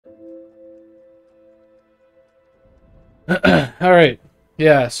All right.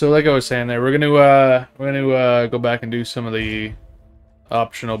 Yeah, so like I was saying there, we're gonna go back and do some of the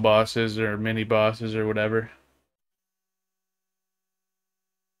optional bosses or mini bosses or whatever.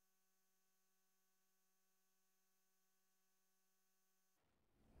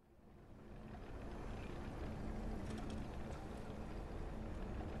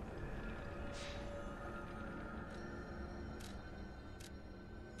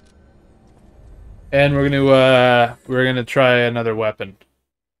 And we're gonna try another weapon.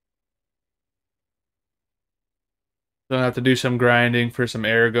 Gonna have to do some grinding for some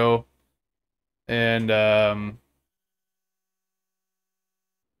ergo and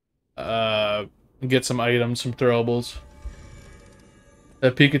uh get some items, some throwables.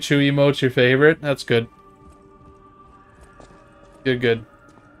 The Pikachu emote's your favorite? That's good. Good, good.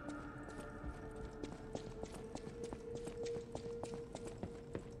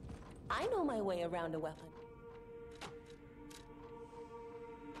 I know my way around a weapon.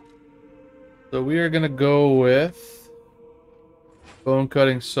 So we are gonna go with bone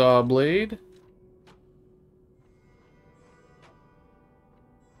cutting saw blade.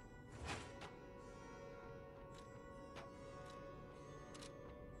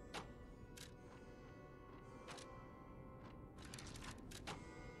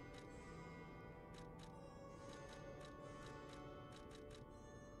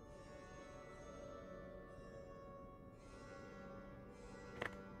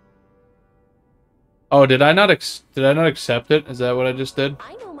 Oh, did I not accept it? Is that what I just did?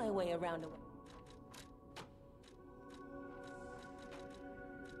 I know my way around a weapon.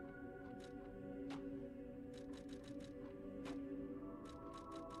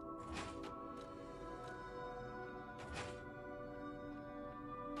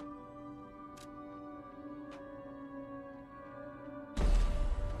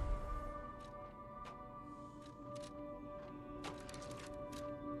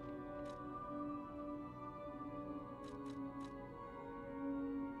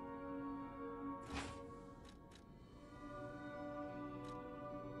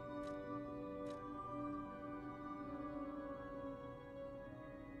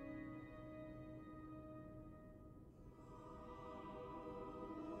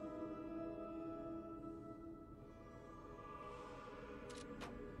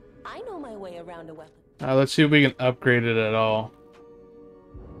 I know my way around a weapon. Let's see if we can upgrade it at all.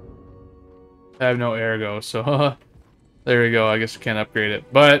 I have no ergo, so there we go. I guess I can't upgrade it,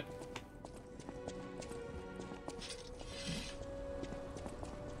 but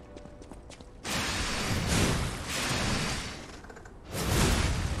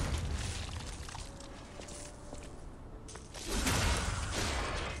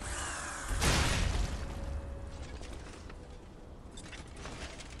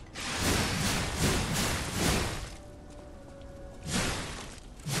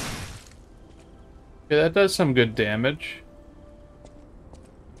yeah, that does some good damage.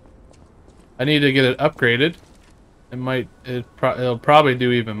 I need to get it upgraded. It'll probably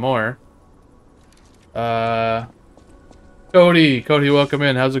do even more. Uh, Cody, welcome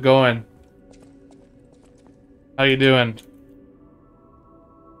in. How's it going? How you doing?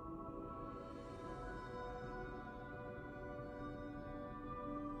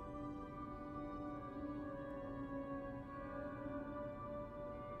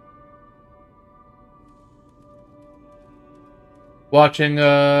 Watching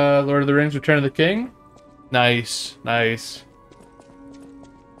Lord of the Rings: Return of the King? Nice, nice.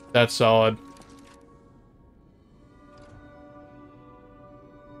 That's solid.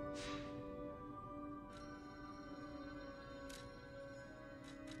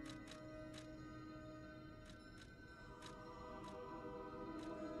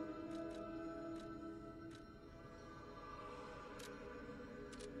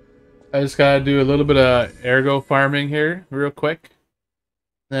 I just gotta do a little bit of ergo farming here real quick.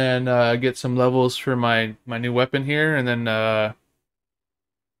 Then get some levels for my new weapon here, and then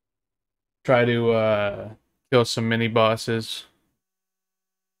try to kill some mini bosses.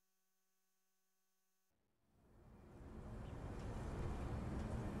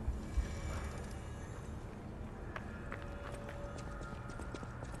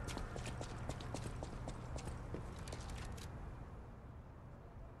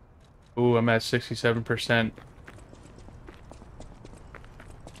 Ooh, I'm at 67%.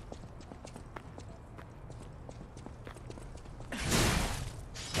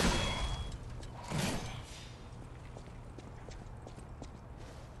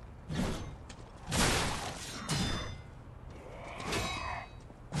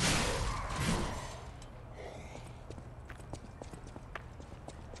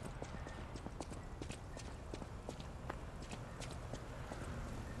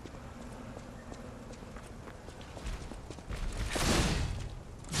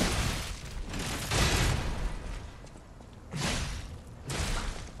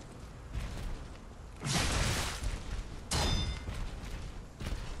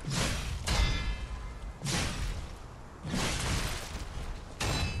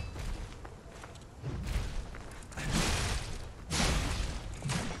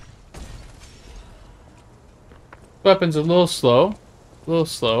 Weapon's a little slow. A little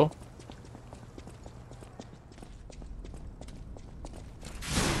slow.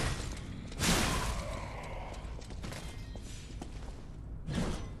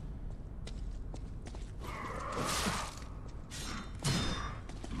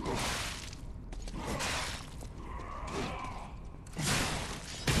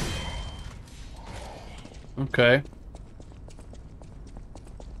 Okay.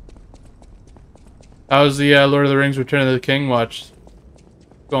 How's the Lord of the Rings Return of the King watch?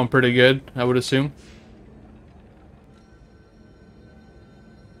 Going pretty good, I would assume.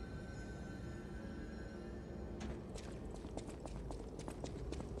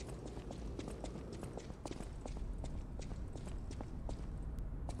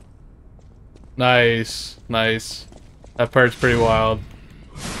 Nice, nice. That part's pretty wild.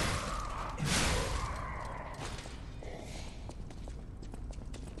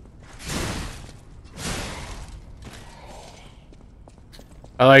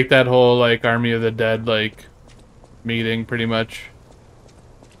 I like that whole, like, Army of the Dead, like, meeting, pretty much.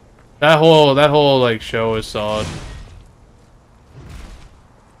 That whole, like, show is solid.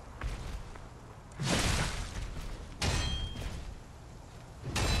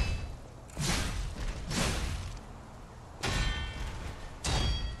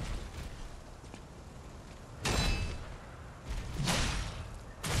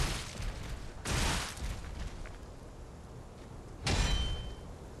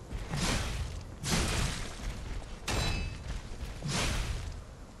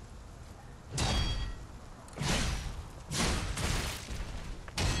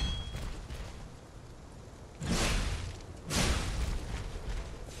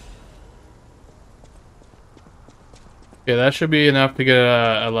 Yeah, that should be enough to get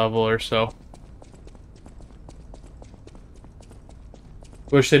a level or so.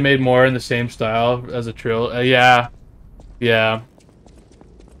 Wish they made more in the same style as a trill. Yeah, yeah.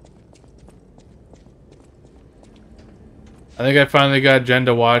 I think I finally got Jen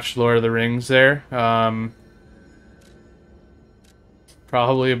to watch Lord of the Rings there.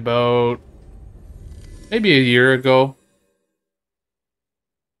 Probably about maybe a year ago.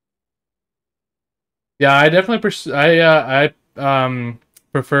 Yeah, I definitely prefer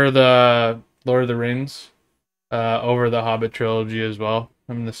the Lord of the Rings over the Hobbit trilogy as well.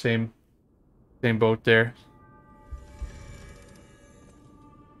 I'm in the same boat there.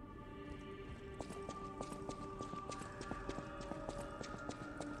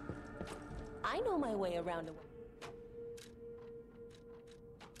 I know my way around a weapon.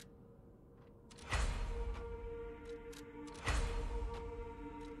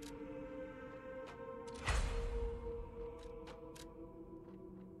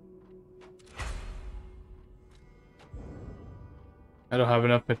 I don't have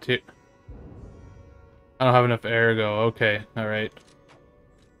enough material. I don't have enough ergo. Okay, all right.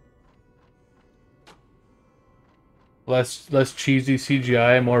 Less cheesy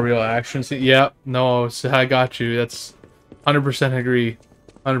CGI, more real action. Yeah, no, I got you. That's 100% agree.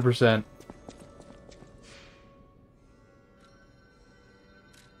 100%.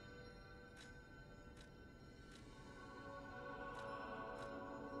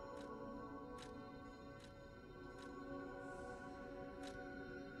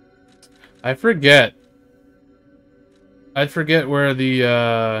 I forget. I forget where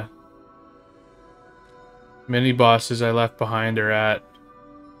the mini bosses I left behind are at.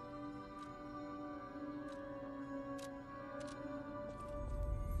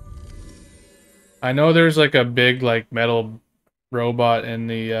 I know there's like a big like metal robot in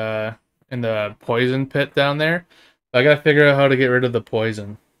the poison pit down there. I gotta figure out how to get rid of the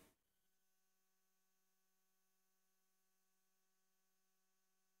poison.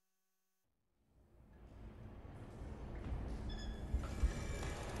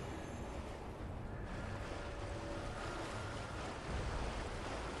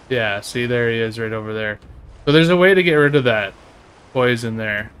 Yeah, see, there he is right over there. So there's a way to get rid of that poison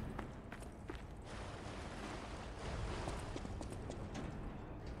there.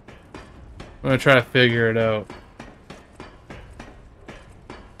 I'm gonna try to figure it out.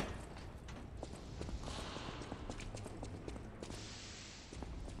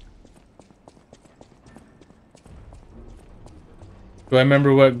 Do I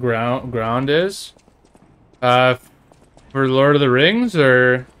remember what ground is? Uh, for Lord of the Rings,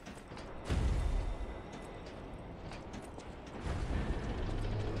 or...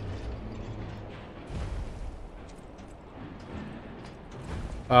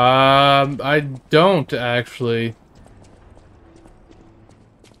 I don't actually.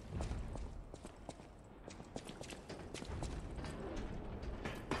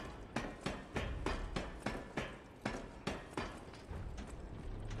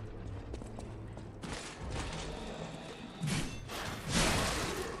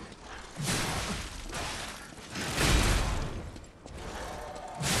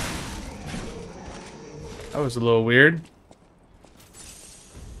 That was a little weird.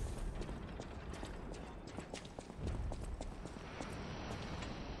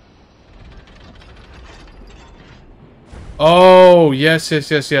 Oh, yes, yes,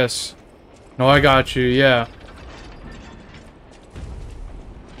 yes, yes. No, I got you, yeah.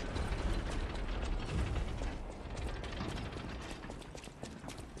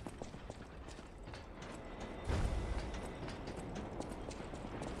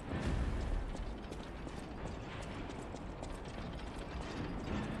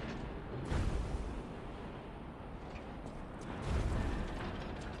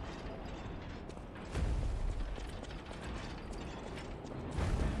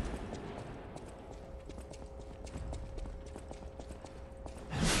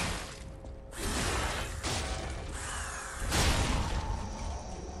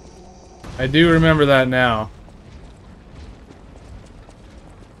 I do remember that now.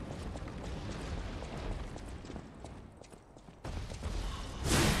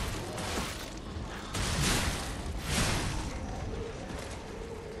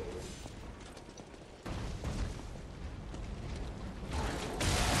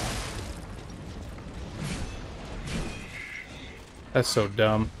 That's so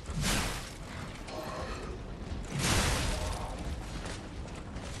dumb.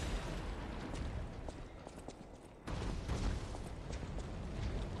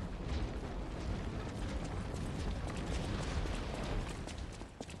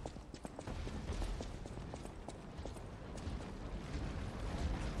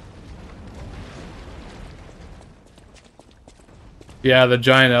 Yeah, the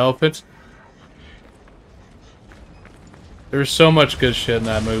giant elephants. There's so much good shit in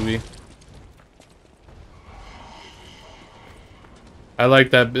that movie. I like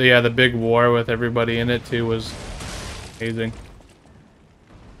that, yeah, the big war with everybody in it too was amazing.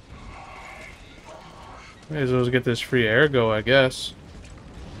 May as well get this free ergo, I guess.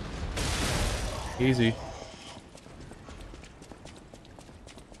 Easy.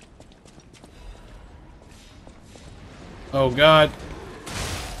 Oh god.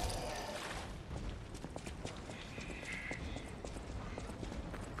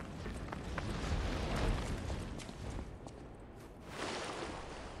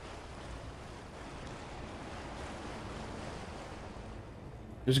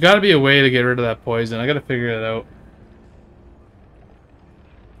 There's got to be a way to get rid of that poison. I got to figure it out.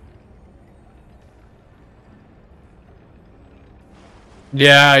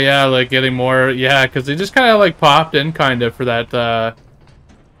 Yeah, yeah, like getting more. Yeah, because they just kind of like popped in kind of for that.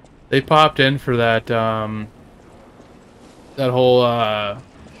 They popped in for that. That whole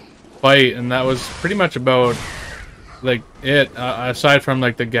fight, and that was pretty much about like it. Aside from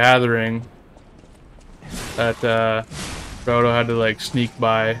like the gathering that Frodo had to like sneak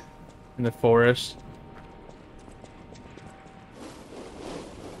by in the forest.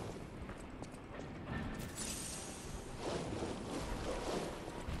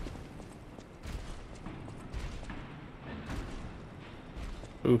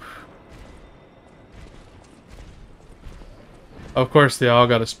 Oof. Of course, they all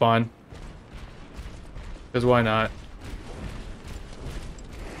got to spawn. Because why not?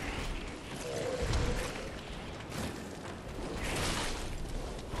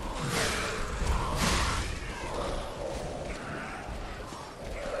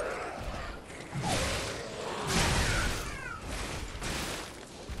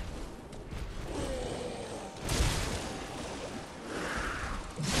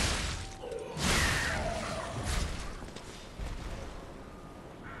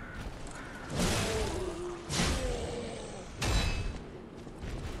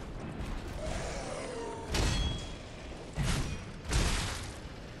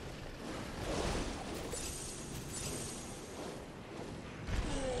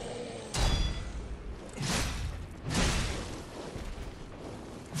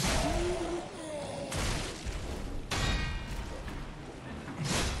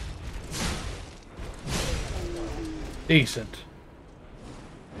 Decent.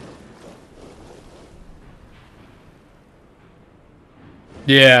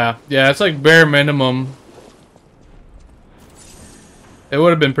 Yeah, yeah, it's like bare minimum. It would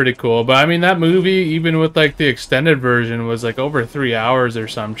have been pretty cool, but I mean that movie, even with like the extended version, was like over 3 hours or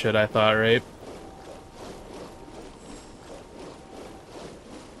some shit, I thought, right?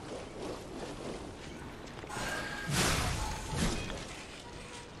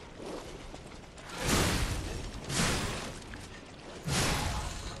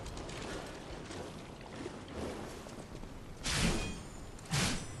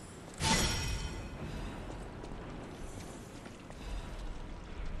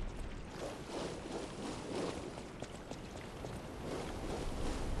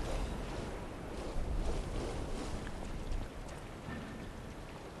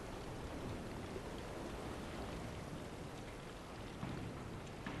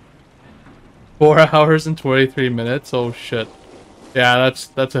 4 hours and 23 minutes. Oh shit. Yeah,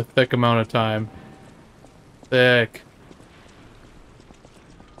 that's a thick amount of time. Thick.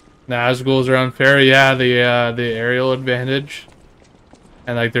 Nazguls are unfair. Yeah, the aerial advantage,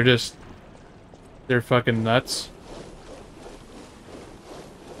 and like they're fucking nuts.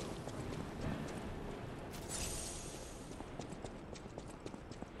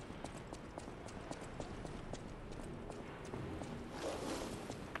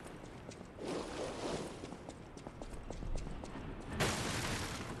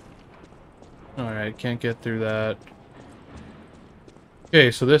 Alright, can't get through that.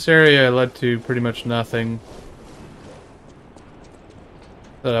 Okay, so this area led to pretty much nothing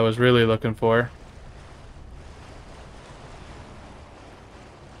that I was really looking for.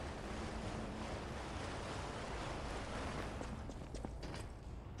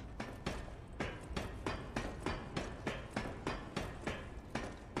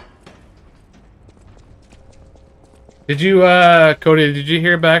 Did you, Cody, did you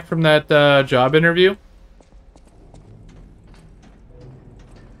hear back from that, job interview?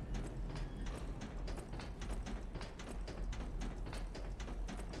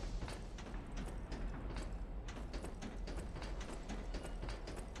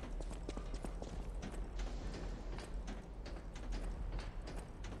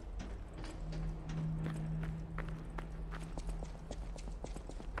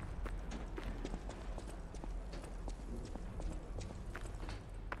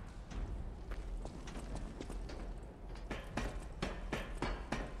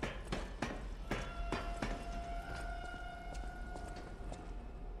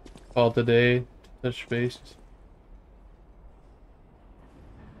 Call today, touch base.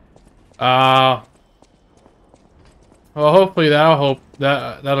 Uh, well, hopefully that'll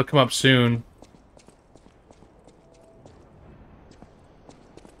come up soon.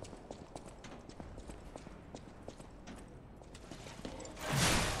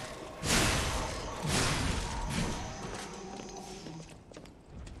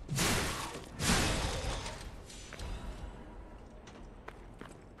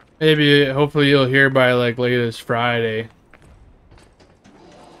 Maybe, hopefully you'll hear by like latest Friday.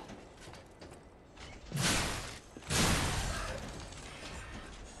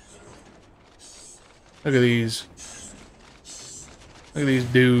 Look at these. Look at these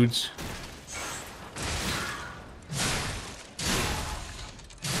dudes.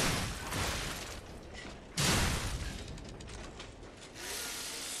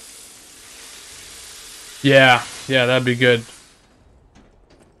 Yeah, that'd be good.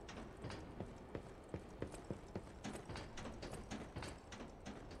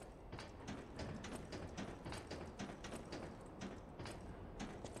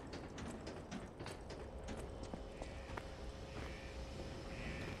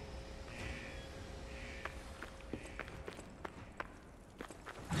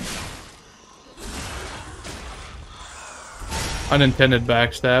 Unintended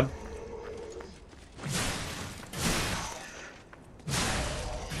backstab.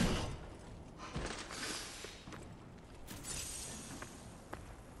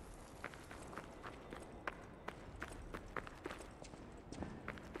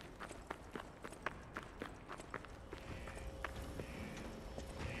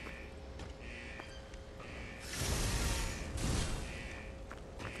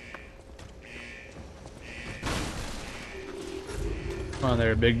 Come on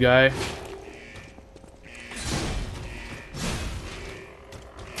there, big guy.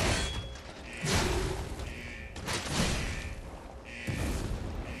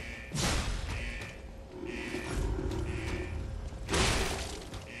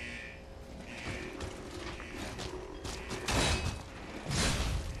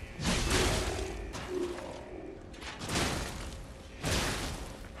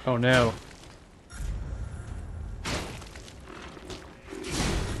 Oh no.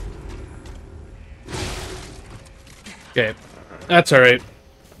 Okay, that's alright.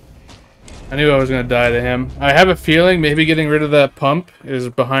 I knew I was gonna die to him. I have a feeling maybe getting rid of that pump is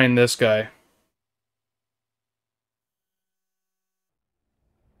behind this guy.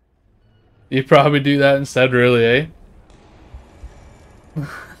 You probably do that instead, really, eh?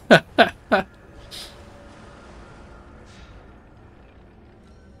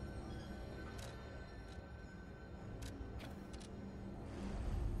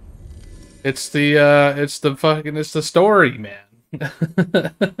 It's the story, man.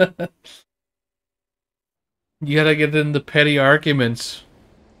 You gotta get into petty arguments.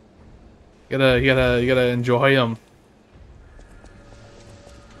 You gotta enjoy them.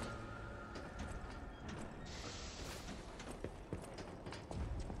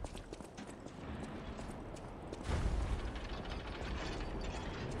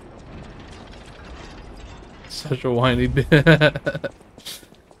 Such a whiny bit.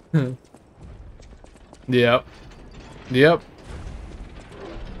 Yep. Yep.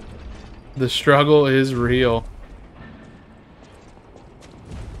 The struggle is real.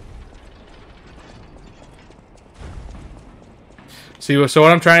 See, so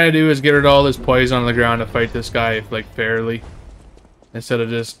what I'm trying to do is get rid of all this poison on the ground to fight this guy, like, fairly. Instead of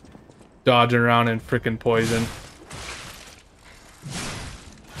just dodging around in frickin' poison.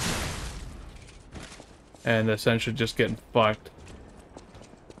 And essentially just getting fucked.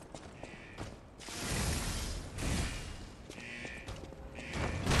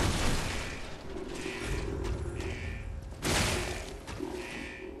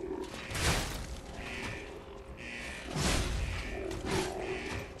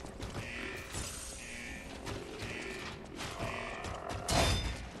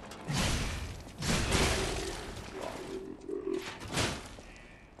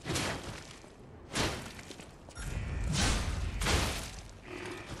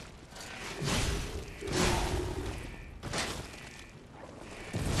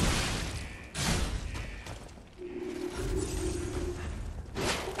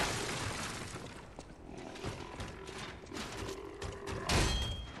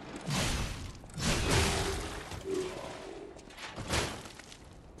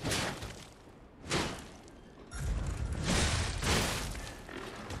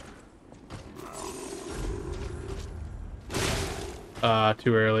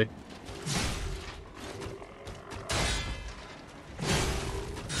 Too early.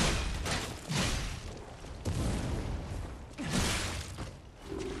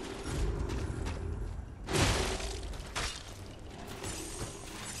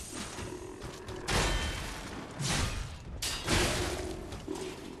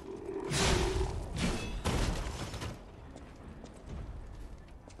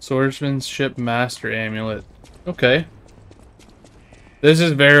 Swordsmanship Master Amulet. Okay. This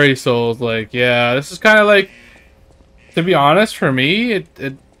is very Souls-like. Yeah, this is kind of like, to be honest, for me,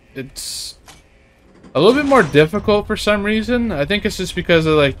 it's a little bit more difficult for some reason. I think it's just because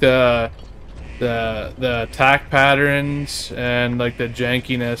of like the attack patterns and like the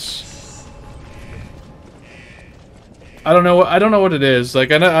jankiness. I don't know what it is.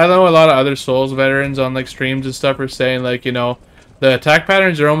 Like I know a lot of other Souls veterans on like streams and stuff are saying like, you know, the attack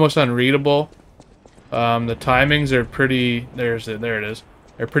patterns are almost unreadable. The timings are pretty... there it is.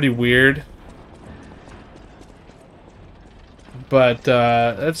 They're pretty weird. But,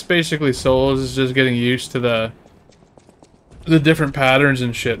 that's basically Souls, is just getting used to the different patterns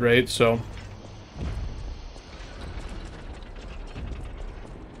and shit, right? So...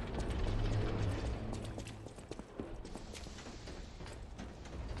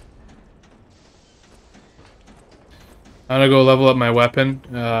 I'm gonna go level up my weapon,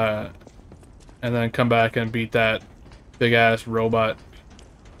 and then come back and beat that big-ass robot.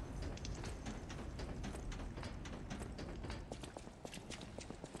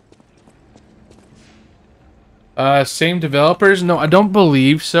 Same developers? No, I don't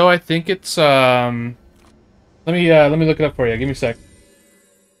believe so. I think it's, let me look it up for you. Give me a sec.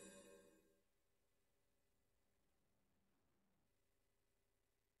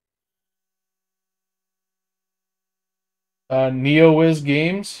 NeoWiz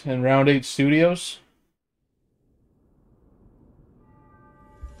Games and Round 8 Studios.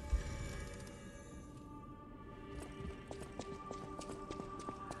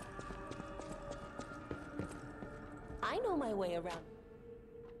 I know my way around.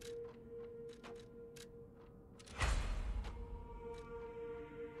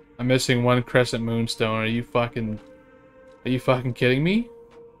 I'm missing one Crescent Moonstone. Are you fucking kidding me?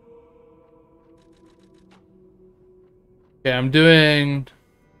 Okay, I'm doing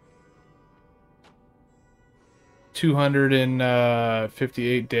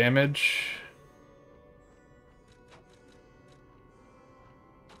 258 damage.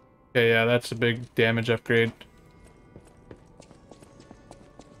 Okay, yeah, that's a big damage upgrade.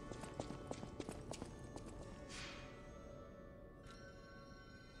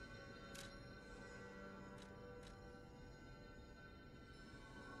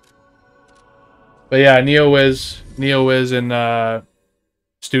 But yeah, NeoWiz and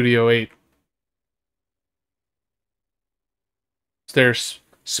Studio 8. It's their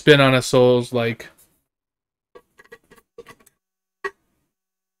spin on a Souls like.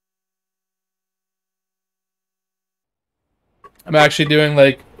 I'm actually doing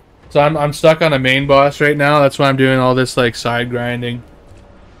like, so I'm stuck on a main boss right now. That's why I'm doing all this like side grinding.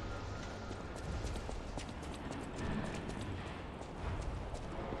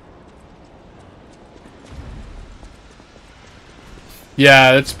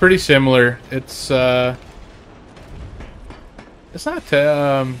 Yeah, it's pretty similar. It's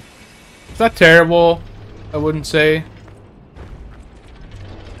it's not terrible, I wouldn't say.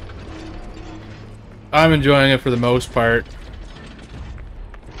 I'm enjoying it for the most part.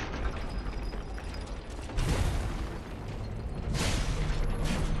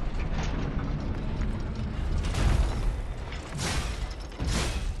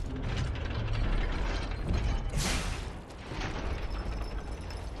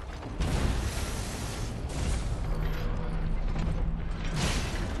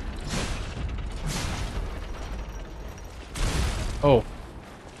 Oh.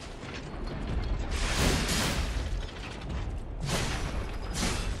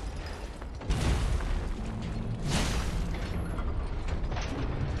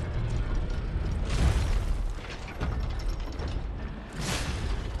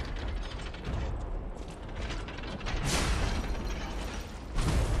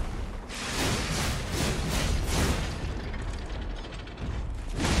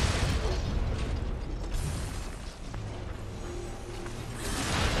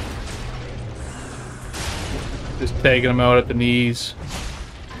 Just taking him out at the knees.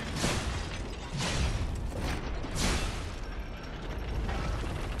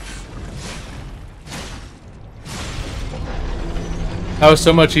 That was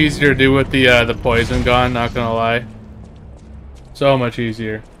so much easier to do with the poison gun, not gonna lie. So much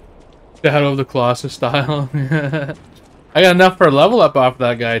easier. Shadow of the Colossus style. I got enough for a level up off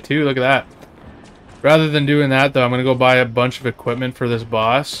that guy too, look at that. Rather than doing that though, I'm gonna go buy a bunch of equipment for this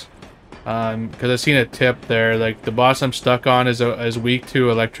boss. Because I've seen a tip there, like the boss I'm stuck on is weak to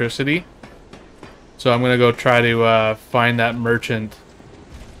electricity. So I'm gonna go try to find that merchant.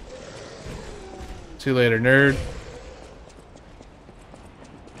 See you later, nerd.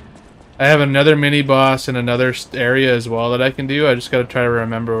 I have another mini boss in another area as well that I can do. I just gotta try to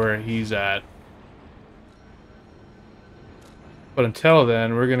remember where he's at. But until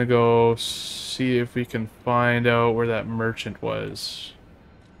then, we're gonna go see if we can find out where that merchant was.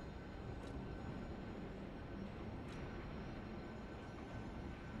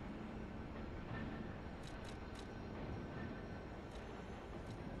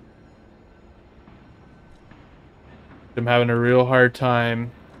 I'm having a real hard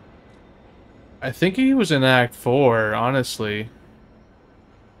time. I think he was in Act 4, honestly.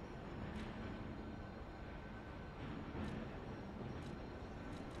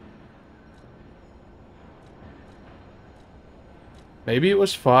 Maybe it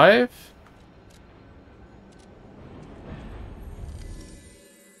was 5?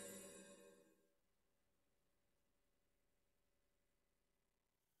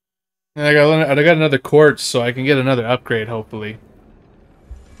 And I got another quartz, so I can get another upgrade, hopefully.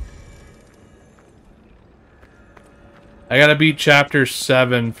 I gotta beat Chapter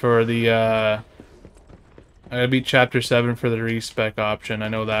 7 for the, I gotta beat Chapter 7 for the respec option, I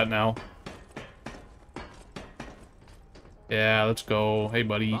know that now. Yeah, let's go. Hey,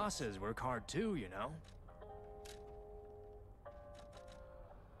 buddy. Bosses work hard too, you know.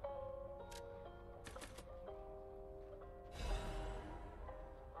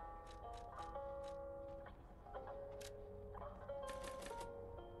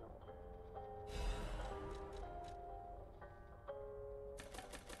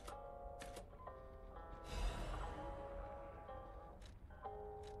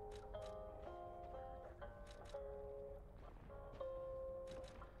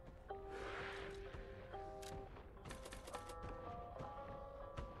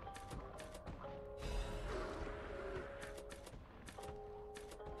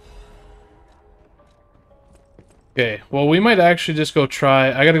 Okay, well, we might actually just go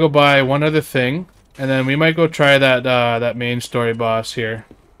try... I gotta go buy one other thing, and then we might go try that that main story boss here.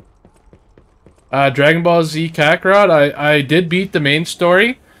 Dragon Ball Z Kakarot, I did beat the main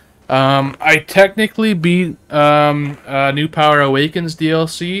story. I technically beat New Power Awakens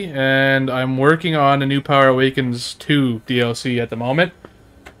DLC, and I'm working on a New Power Awakens 2 DLC at the moment.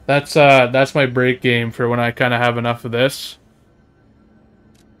 That's my break game for when I kind of have enough of this.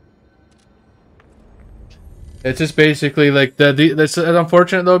 It's just basically like that's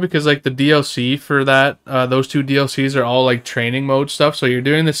unfortunate though, because like the DLC for that those two DLCs are all like training mode stuff, so you're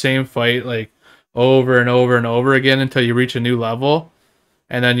doing the same fight like over and over and over again until you reach a new level,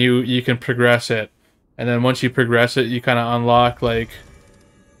 and then you can progress it, and then once you progress it, you kind of unlock like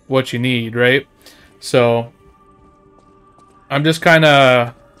what you need, right? So I'm just kind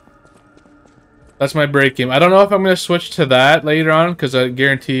of, that's my break game. I don't know if I'm gonna switch to that later on, because I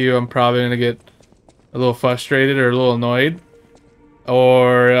guarantee you I'm probably gonna get a little frustrated or a little annoyed,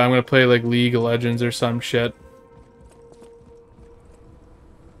 or I'm gonna play like League of Legends or some shit.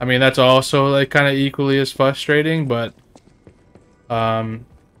 I mean, that's also like kind of equally as frustrating, but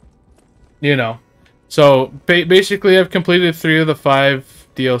You know. So, basically, I've completed 3 of the 5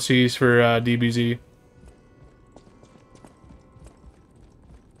 DLCs for DBZ.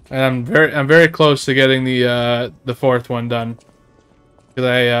 And I'm very close to getting the 4th one done. Because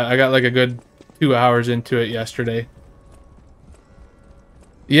I got like a good 2 hours into it yesterday.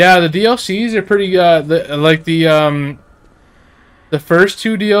 Yeah, the DLCs are pretty the first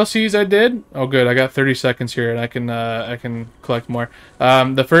 2 DLCs I did. Oh, good. I got 30 seconds here, and I can collect more.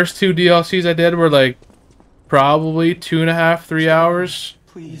 The first 2 DLCs I did were like probably 2.5, 3 hours,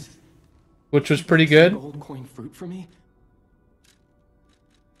 Please. which was pretty good. Gold coin fruit for me?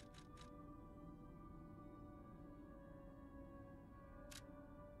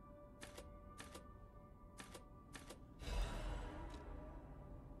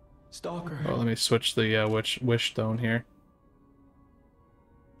 Stalker. Oh, let me switch the wish stone here.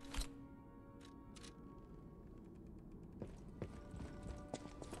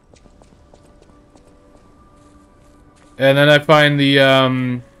 And then I find the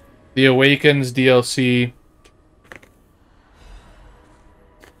Awakens DLC.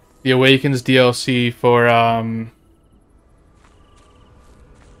 The Awakens DLC for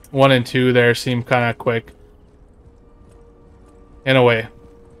 1 and 2 there seem kind of quick. In a way.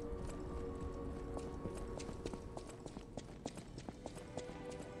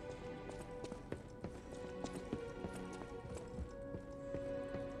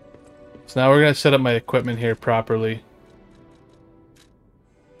 So now we're going to set up my equipment here properly.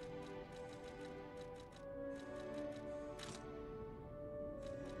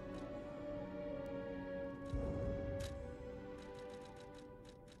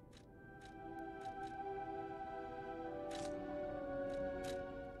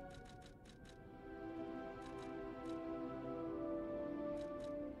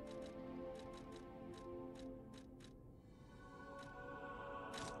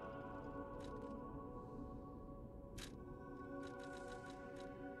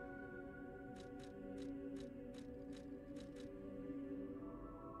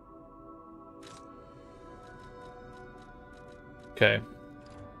 Okay.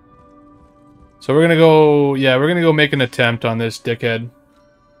 So we're gonna go, yeah, we're gonna go make an attempt on this dickhead.